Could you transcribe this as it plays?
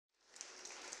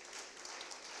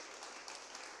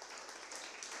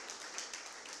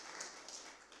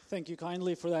Thank you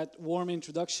kindly for that warm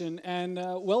introduction, and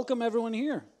welcome everyone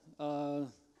here. I'm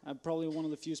probably one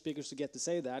of the few speakers to get to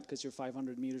say that, because you're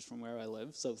 500 meters from where I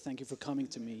live, so thank you for coming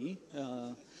to me.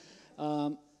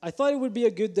 I thought it would be a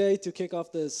good day to kick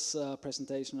off this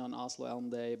presentation on Oslo Elm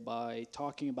Day by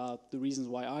talking about the reasons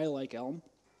why I like Elm.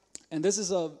 And this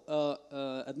is a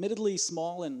admittedly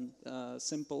small and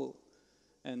simple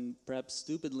and perhaps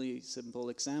stupidly simple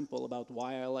example about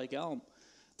why I like Elm.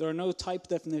 There are no type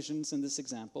definitions in this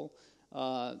example.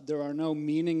 There are no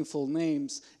meaningful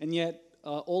names, and yet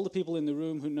all the people in the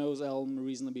room who knows Elm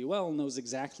reasonably well knows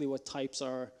exactly what types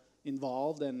are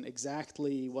involved and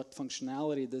exactly what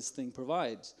functionality this thing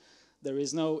provides. There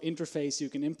is no interface you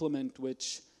can implement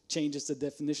which changes the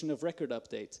definition of record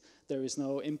update. There is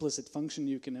no implicit function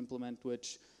you can implement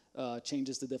which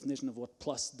changes the definition of what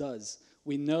plus does.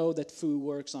 We know that foo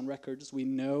works on records. We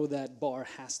know that bar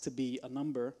has to be a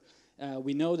number.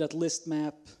 We know that list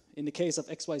map, in the case of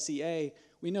XYZA,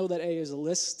 we know that A is a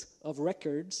list of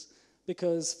records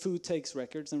because foo takes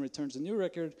records and returns a new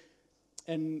record,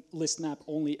 and list map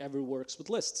only ever works with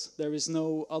lists. There is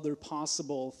no other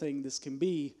possible thing this can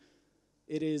be.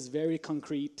 It is very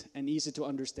concrete and easy to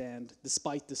understand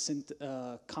despite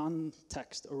the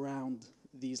context around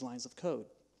these lines of code.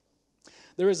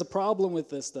 There is a problem with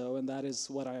this, though, and that is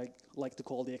what I like to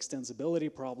call the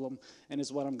extensibility problem, and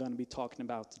is what I'm going to be talking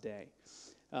about today.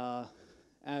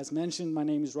 As mentioned, my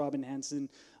name is Robin Hansen.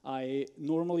 I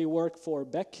normally work for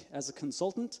Beck as a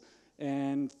consultant,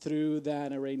 and through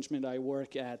that arrangement I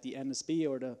work at the NSB,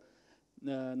 or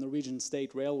the Norwegian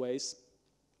State Railways,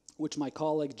 which my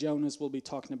colleague Jonas will be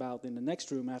talking about in the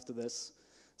next room after this.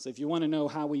 So if you want to know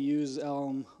how we use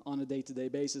Elm on a day-to-day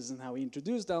basis and how we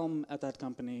introduced Elm at that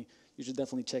company, you should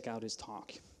definitely check out his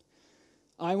talk.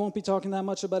 I won't be talking that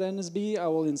much about NSB. I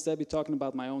will instead be talking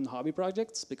about my own hobby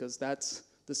projects, because that's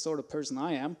the sort of person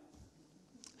I am.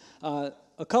 A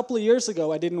couple of years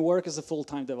ago, I didn't work as a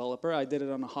full-time developer. I did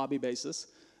it on a hobby basis.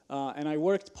 And I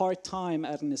worked part-time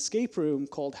at an escape room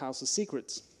called House of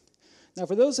Secrets. Now,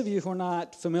 for those of you who are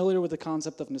not familiar with the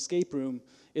concept of an escape room,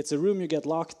 it's a room you get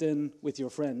locked in with your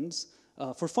friends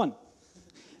for fun.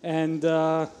 And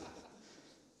you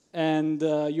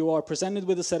are presented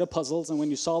with a set of puzzles, and when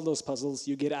you solve those puzzles,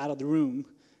 you get out of the room.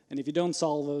 And if you don't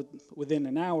solve it within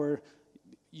an hour,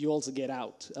 you also get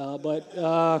out. But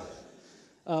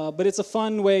it's a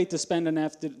fun way to spend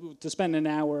an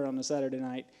hour on a Saturday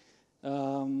night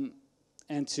and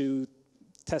to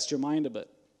test your mind a bit.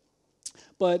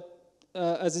 But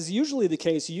as is usually the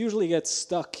case, you usually get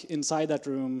stuck inside that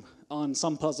room on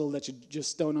some puzzle that you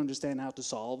just don't understand how to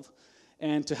solve.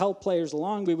 And to help players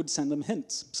along, we would send them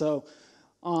hints. So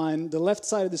on the left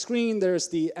side of the screen, there's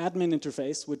the admin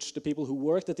interface, which the people who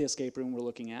worked at the escape room were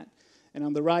looking at. And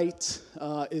on the right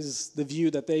is the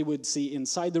view that they would see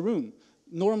inside the room,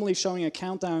 normally showing a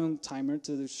countdown timer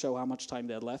to show how much time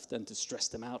they had left and to stress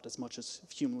them out as much as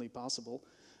humanly possible.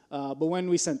 But when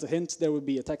we sent a hint, there would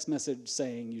be a text message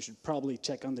saying you should probably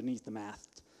check underneath the math.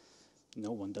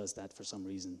 No one does that for some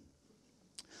reason.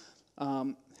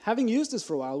 Having used this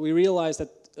for a while, we realized that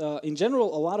in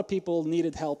general, a lot of people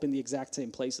needed help in the exact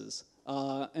same places.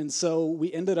 And so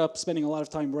we ended up spending a lot of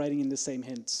time writing in the same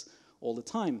hints all the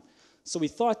time. So we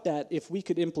thought that if we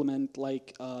could implement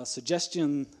like a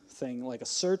suggestion thing, like a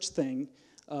search thing,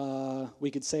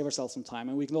 we could save ourselves some time.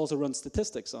 And we can also run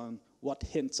statistics on what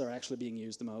hints are actually being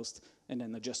used the most, and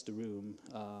then adjust the room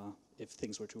if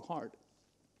things were too hard.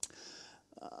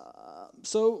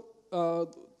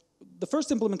 The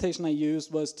first implementation I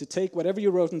used was to take whatever you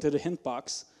wrote into the hint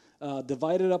box,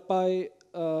 divide it up by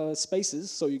spaces,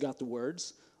 so you got the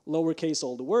words, lowercase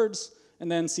all the words,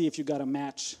 and then see if you got a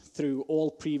match through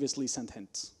all previously sent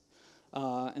hints.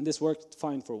 And this worked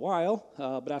fine for a while,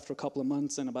 but after a couple of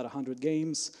months and about 100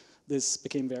 games, this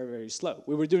became very, very slow.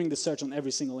 We were doing the search on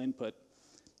every single input,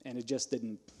 and it just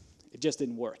didn't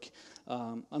work.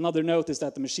 Another note is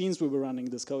that the machines we were running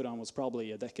this code on was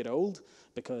probably a decade old,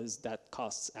 because that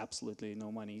costs absolutely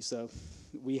no money. So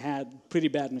we had pretty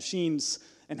bad machines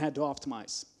and had to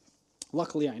optimize.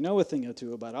 Luckily, I know a thing or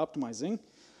two about optimizing.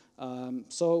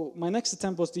 So my next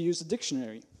attempt was to use a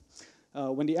dictionary.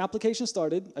 When the application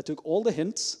started, I took all the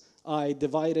hints, I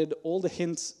divided all the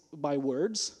hints by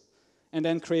words, and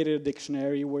then created a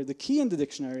dictionary where the key in the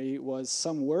dictionary was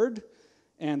some word,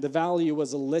 and the value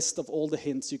was a list of all the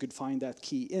hints you could find that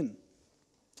key in.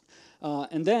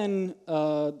 And then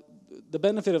the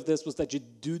benefit of this was that you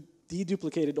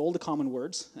deduplicated all the common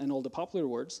words and all the popular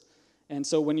words. And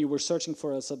so when you were searching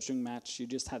for a substring match, you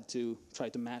just had to try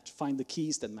to find the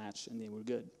keys that match, and they were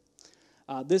good.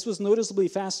 This was noticeably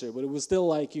faster, but it was still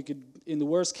like you could, in the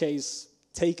worst case,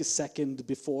 take a second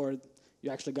before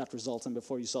you actually got results and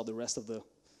before you saw the rest of the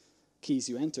keys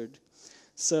you entered.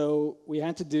 So we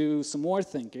had to do some more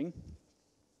thinking.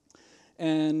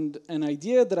 And an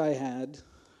idea that I had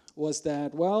was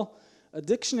that, well, a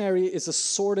dictionary is a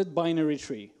sorted binary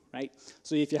tree, right?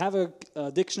 So if you have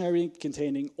a dictionary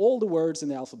containing all the words in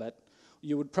the alphabet,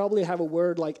 you would probably have a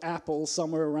word like apple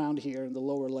somewhere around here in the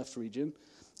lower left region,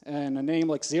 and a name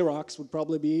like Xerox would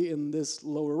probably be in this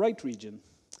lower right region.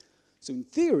 So in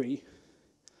theory,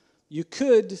 you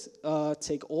could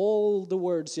take all the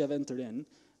words you have entered in,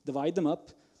 divide them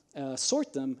up,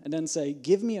 sort them, and then say,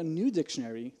 give me a new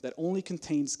dictionary that only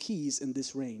contains keys in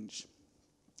this range.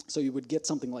 So you would get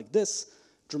something like this,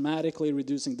 dramatically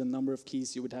reducing the number of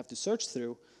keys you would have to search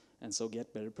through, and so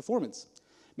get better performance.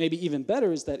 Maybe even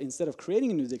better is that instead of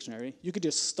creating a new dictionary, you could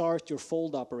just start your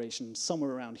fold operation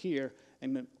somewhere around here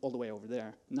and then all the way over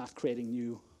there, not creating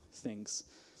new things.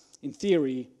 In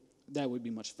theory, that would be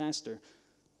much faster.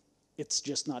 It's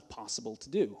just not possible to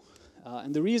do.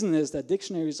 And the reason is that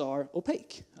dictionaries are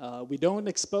opaque. We don't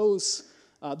expose,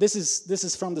 this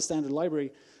is from the standard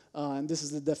library, and this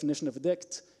is the definition of a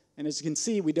dict. And as you can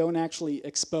see, we don't actually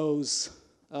expose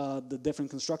the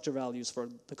different constructor values for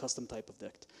the custom type of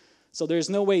dict. So there's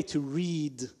no way to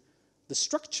read the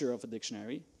structure of a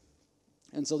dictionary,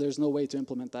 and so there's no way to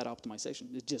implement that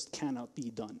optimization. It just cannot be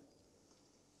done.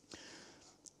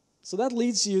 So that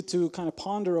leads you to kind of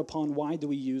ponder upon why do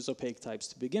we use opaque types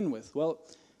to begin with. Well,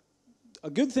 a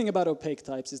good thing about opaque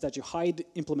types is that you hide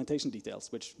implementation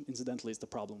details, which incidentally is the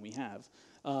problem we have.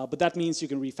 But that means you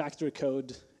can refactor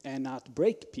code and not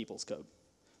break people's code.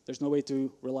 There's no way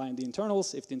to rely on the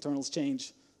internals. If the internals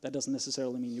change, that doesn't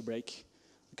necessarily mean you break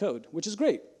the code, which is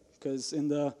great, because in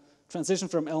the transition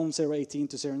from Elm 018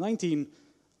 to 019,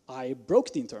 I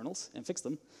broke the internals and fixed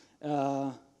them,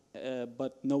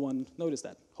 but no one noticed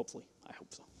that, hopefully. I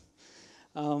hope so.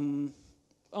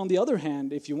 On the other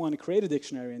hand, if you want to create a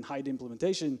dictionary and hide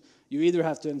implementation, you either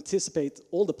have to anticipate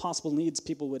all the possible needs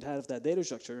people would have of that data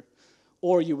structure,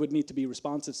 or you would need to be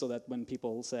responsive so that when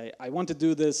people say, I want to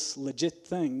do this legit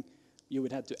thing, you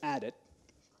would have to add it.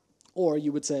 Or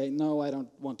you would say, no, I don't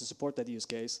want to support that use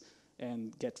case,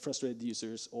 and get frustrated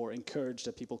users, or encourage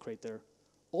that people create their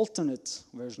alternate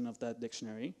version of that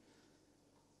dictionary.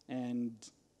 And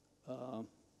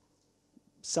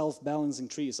self-balancing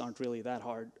trees aren't really that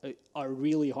hard, are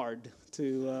really hard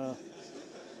to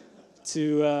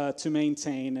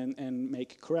maintain and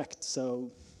make correct.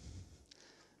 So,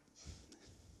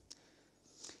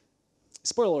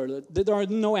 spoiler alert, there are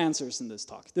no answers in this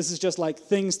talk. This is just like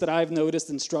things that I've noticed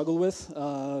and struggled with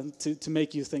to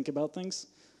make you think about things.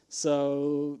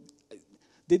 So,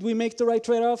 did we make the right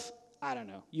trade-off? I don't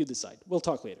know. You decide. We'll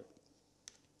talk later.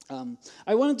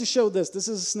 I wanted to show this. This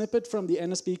is a snippet from the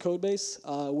NSB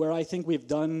codebase where I think we've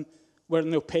done, where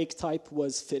an opaque type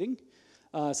was fitting.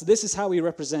 So this is how we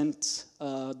represent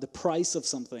the price of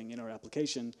something in our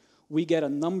application. We get a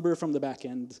number from the back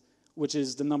end, which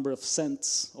is the number of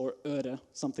cents or öre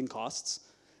something costs.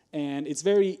 And it's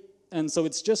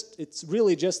it's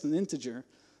really just an integer,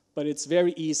 but it's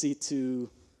very easy to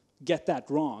get that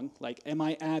wrong. Like, am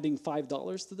I adding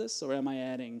 $5 to this, or am I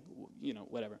adding,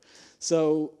 whatever?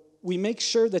 So we make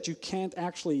sure that you can't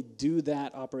actually do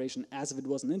that operation as if it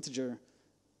was an integer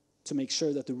to make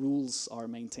sure that the rules are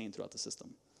maintained throughout the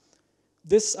system.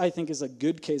 This, I think, is a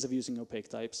good case of using opaque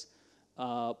types,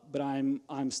 but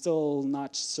I'm still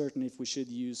not certain if we should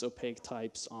use opaque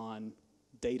types on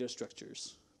data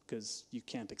structures, because you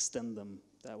can't extend them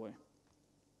that way.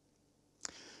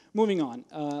 Moving on,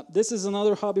 this is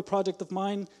another hobby project of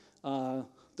mine.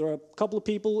 There are a couple of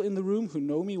people in the room who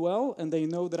know me well, and they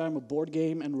know that I'm a board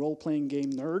game and role-playing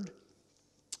game nerd.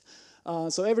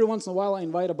 So every once in a while, I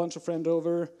invite a bunch of friends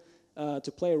over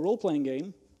to play a role-playing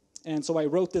game. And so I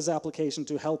wrote this application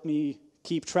to help me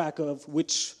keep track of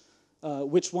which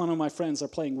one of my friends are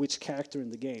playing which character in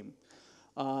the game.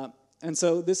 And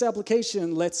so this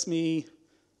application lets me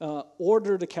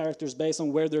order the characters based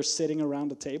on where they're sitting around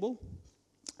the table.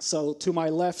 So to my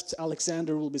left,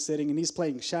 Alexander will be sitting, and he's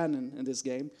playing Shannon in this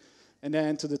game. And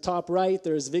then to the top right,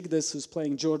 there's Vigdis, who's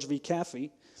playing George V. Caffey.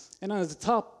 And at the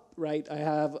top right, I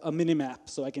have a mini-map,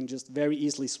 so I can just very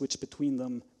easily switch between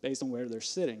them based on where they're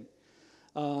sitting.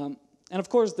 And of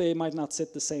course, they might not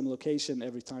sit the same location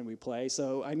every time we play,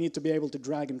 so I need to be able to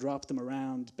drag and drop them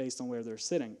around based on where they're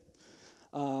sitting.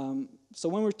 So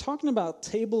when we're talking about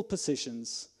table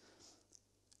positions,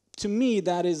 to me,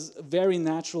 that is very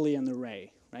naturally an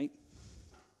array, right?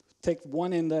 Take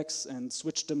one index and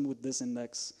switch them with this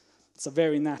index. It's a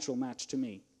very natural match to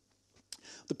me.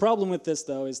 The problem with this,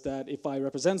 though, is that if I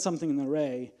represent something in an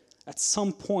array, at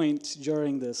some point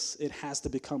during this, it has to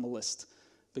become a list.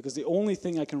 because the only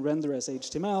thing I can render as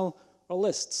HTML are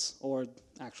lists, or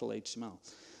actual HTML.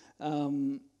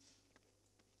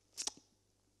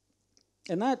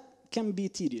 And that can be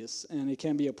tedious, and it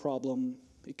can be a problem.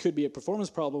 It could be a performance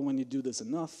problem when you do this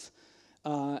enough.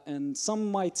 And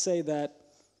some might say that,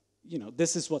 you know,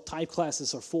 this is what type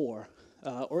classes are for,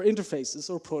 or interfaces,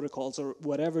 or protocols, or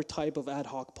whatever type of ad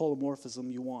hoc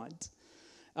polymorphism you want.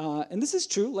 And this is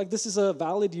true. Like, this is a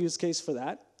valid use case for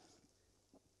that.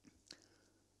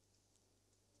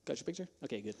 Got your picture?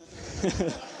 Okay, good.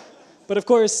 But of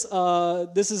course,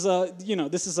 this is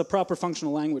a proper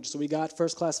functional language. So we got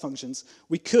first-class functions.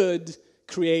 We could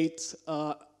create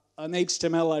an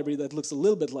HTML library that looks a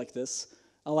little bit like this,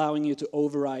 allowing you to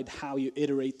override how you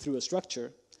iterate through a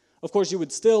structure. Of course, you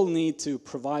would still need to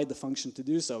provide the function to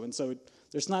do so. And so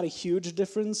there's not a huge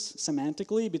difference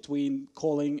semantically between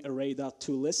calling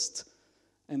array.toList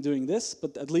and doing this.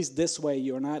 But at least this way,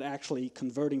 you're not actually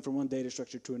converting from one data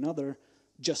structure to another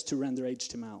just to render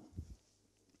HTML.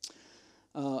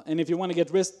 And if you want to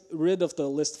get rid of the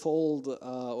list fold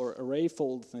or array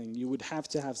fold thing, you would have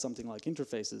to have something like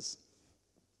interfaces.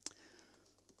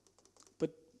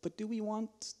 But do we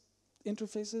want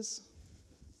interfaces?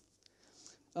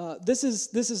 This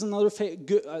is another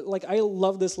good. Like, I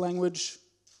love this language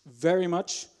very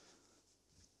much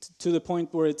to the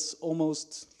point where it's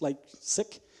almost like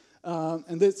sick.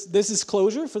 And this is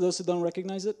Clojure for those who don't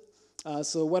recognize it.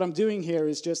 So what I'm doing here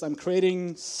is just I'm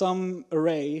creating some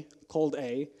array called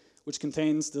A, which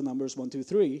contains the numbers 1, 2,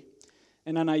 3,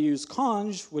 and then I use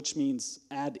conj, which means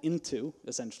add into,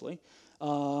 essentially,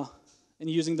 and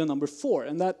using the number 4,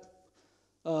 and that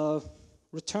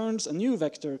returns a new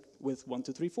vector with 1,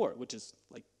 2, 3, 4, which is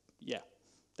like, yeah,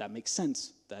 that makes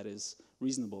sense. That is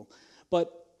reasonable.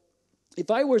 But if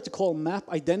I were to call map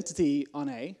identity on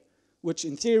A, which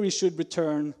in theory should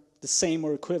return the same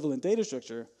or equivalent data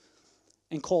structure,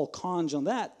 and call conj on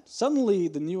that, suddenly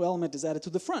the new element is added to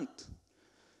the front.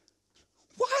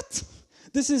 What?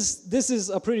 This is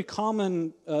a pretty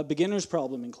common beginner's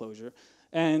problem in Clojure,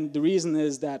 and the reason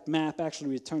is that map actually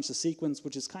returns a sequence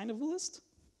which is kind of a list.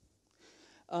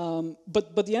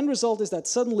 But the end result is that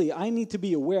suddenly I need to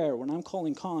be aware when I'm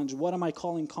calling conj, what am I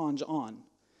calling conj on?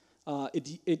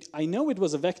 I know it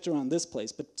was a vector on this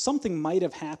place, but something might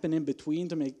have happened in between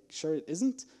to make sure it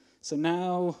isn't. So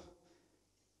now,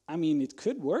 I mean, it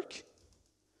could work,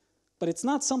 but it's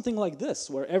not something like this,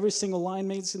 where every single line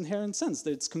makes inherent sense.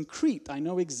 That it's concrete. I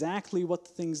know exactly what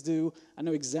the things do. I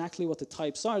know exactly what the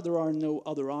types are. There are no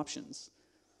other options.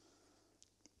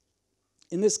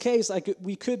 In this case,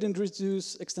 we could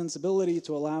introduce extensibility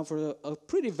to allow for a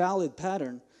pretty valid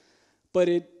pattern, but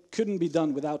it couldn't be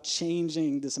done without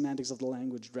changing the semantics of the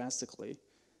language drastically.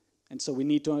 And so we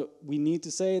need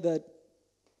to say that,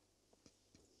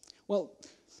 well,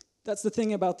 that's the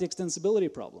thing about the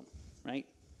extensibility problem, right?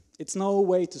 It's no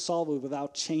way to solve it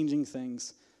without changing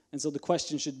things. And so the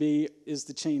question should be, is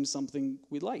the change something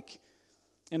we like?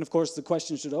 And of course, the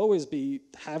question should always be,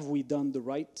 have we done the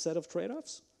right set of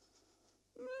trade-offs?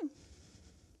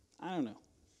 I don't know.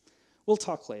 We'll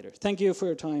talk later. Thank you for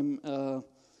your time,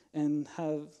 and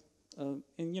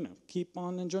keep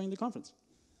on enjoying the conference.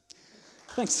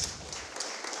 Thanks.